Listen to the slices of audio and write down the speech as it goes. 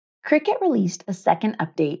Cricut released a second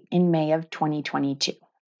update in May of 2022.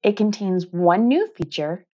 It contains one new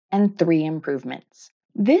feature and 3 improvements.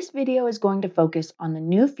 This video is going to focus on the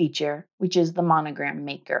new feature, which is the Monogram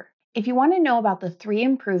Maker. If you want to know about the 3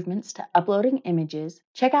 improvements to uploading images,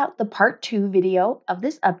 check out the part 2 video of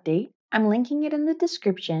this update. I'm linking it in the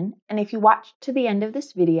description, and if you watch to the end of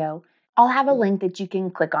this video, I'll have a link that you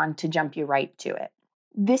can click on to jump you right to it.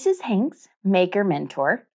 This is Hank's Maker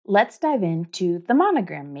Mentor. Let's dive into the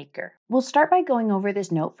Monogram Maker. We'll start by going over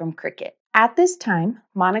this note from Cricut. At this time,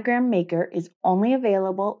 Monogram Maker is only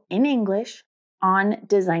available in English on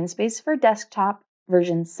Design Space for Desktop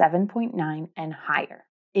version 7.9 and higher.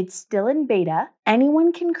 It's still in beta.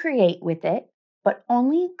 Anyone can create with it, but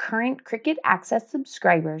only current Cricut Access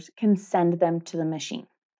subscribers can send them to the machine.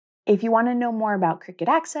 If you want to know more about Cricut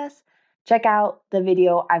Access, check out the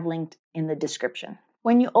video I've linked in the description.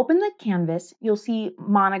 When you open the canvas, you'll see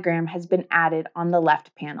Monogram has been added on the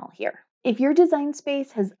left panel here. If your design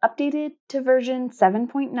space has updated to version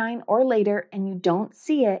 7.9 or later and you don't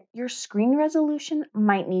see it, your screen resolution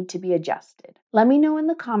might need to be adjusted. Let me know in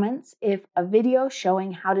the comments if a video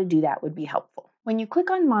showing how to do that would be helpful. When you click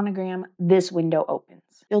on Monogram, this window opens.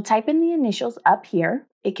 You'll type in the initials up here.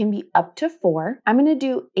 It can be up to 4. I'm going to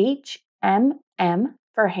do HMM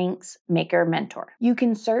for Hank's Maker Mentor. You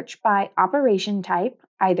can search by operation type,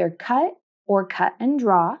 either cut or cut and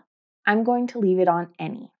draw. I'm going to leave it on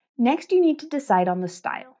any. Next, you need to decide on the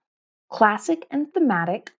style. Classic and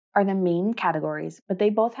thematic are the main categories, but they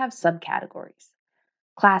both have subcategories.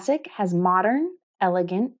 Classic has modern,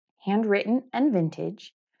 elegant, handwritten, and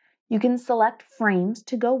vintage. You can select frames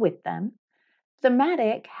to go with them.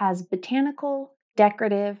 Thematic has botanical,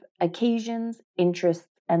 decorative, occasions, interests,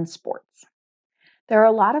 and sports. There are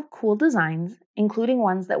a lot of cool designs, including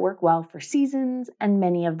ones that work well for seasons and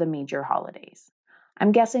many of the major holidays.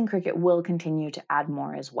 I'm guessing Cricut will continue to add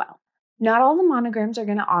more as well. Not all the monograms are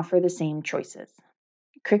going to offer the same choices.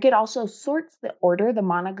 Cricut also sorts the order the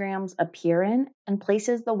monograms appear in and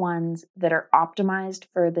places the ones that are optimized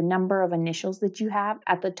for the number of initials that you have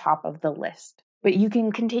at the top of the list. But you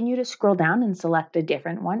can continue to scroll down and select a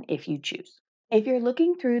different one if you choose. If you're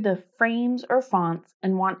looking through the frames or fonts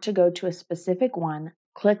and want to go to a specific one,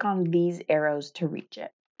 click on these arrows to reach it.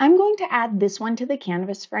 I'm going to add this one to the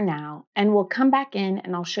canvas for now, and we'll come back in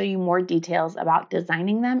and I'll show you more details about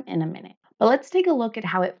designing them in a minute. But let's take a look at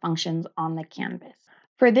how it functions on the canvas.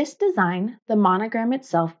 For this design, the monogram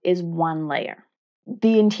itself is one layer.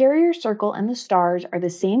 The interior circle and the stars are the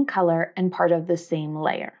same color and part of the same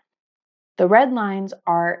layer. The red lines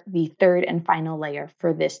are the third and final layer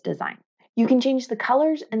for this design. You can change the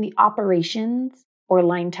colors and the operations or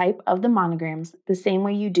line type of the monograms the same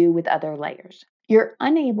way you do with other layers. You're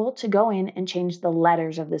unable to go in and change the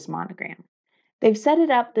letters of this monogram. They've set it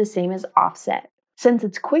up the same as offset. Since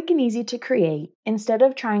it's quick and easy to create, instead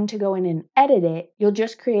of trying to go in and edit it, you'll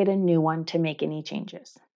just create a new one to make any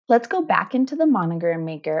changes. Let's go back into the Monogram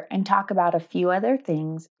Maker and talk about a few other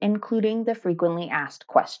things, including the frequently asked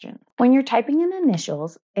questions. When you're typing in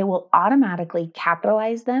initials, it will automatically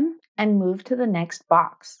capitalize them and move to the next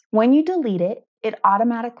box. When you delete it, it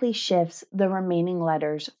automatically shifts the remaining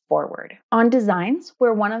letters forward. On designs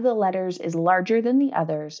where one of the letters is larger than the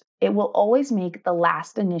others, it will always make the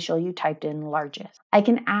last initial you typed in largest. I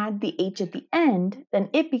can add the H at the end, then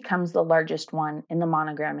it becomes the largest one in the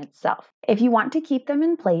monogram itself. If you want to keep them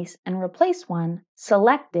in place and replace one,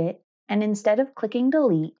 select it, and instead of clicking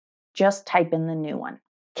delete, just type in the new one.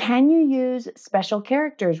 Can you use special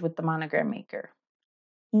characters with the Monogram Maker?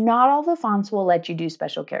 Not all the fonts will let you do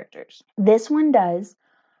special characters. This one does,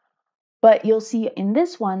 but you'll see in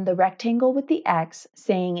this one the rectangle with the X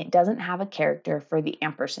saying it doesn't have a character for the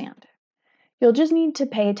ampersand. You'll just need to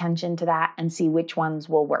pay attention to that and see which ones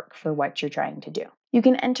will work for what you're trying to do. You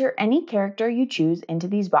can enter any character you choose into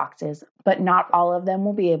these boxes, but not all of them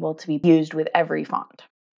will be able to be used with every font.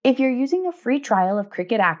 If you're using a free trial of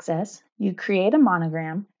Cricut Access, you create a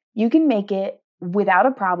monogram, you can make it without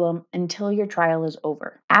a problem until your trial is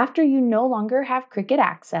over. After you no longer have Cricut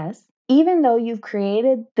Access, even though you've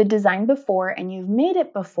created the design before and you've made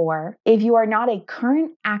it before, if you are not a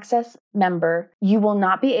current Access member, you will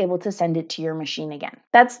not be able to send it to your machine again.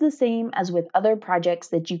 That's the same as with other projects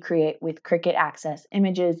that you create with Cricut Access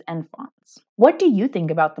images and fonts. What do you think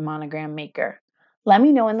about the Monogram Maker? Let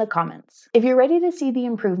me know in the comments. If you're ready to see the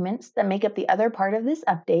improvements that make up the other part of this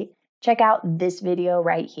update, check out this video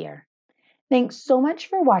right here. Thanks so much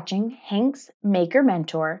for watching Hank's Maker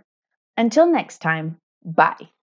Mentor. Until next time, bye.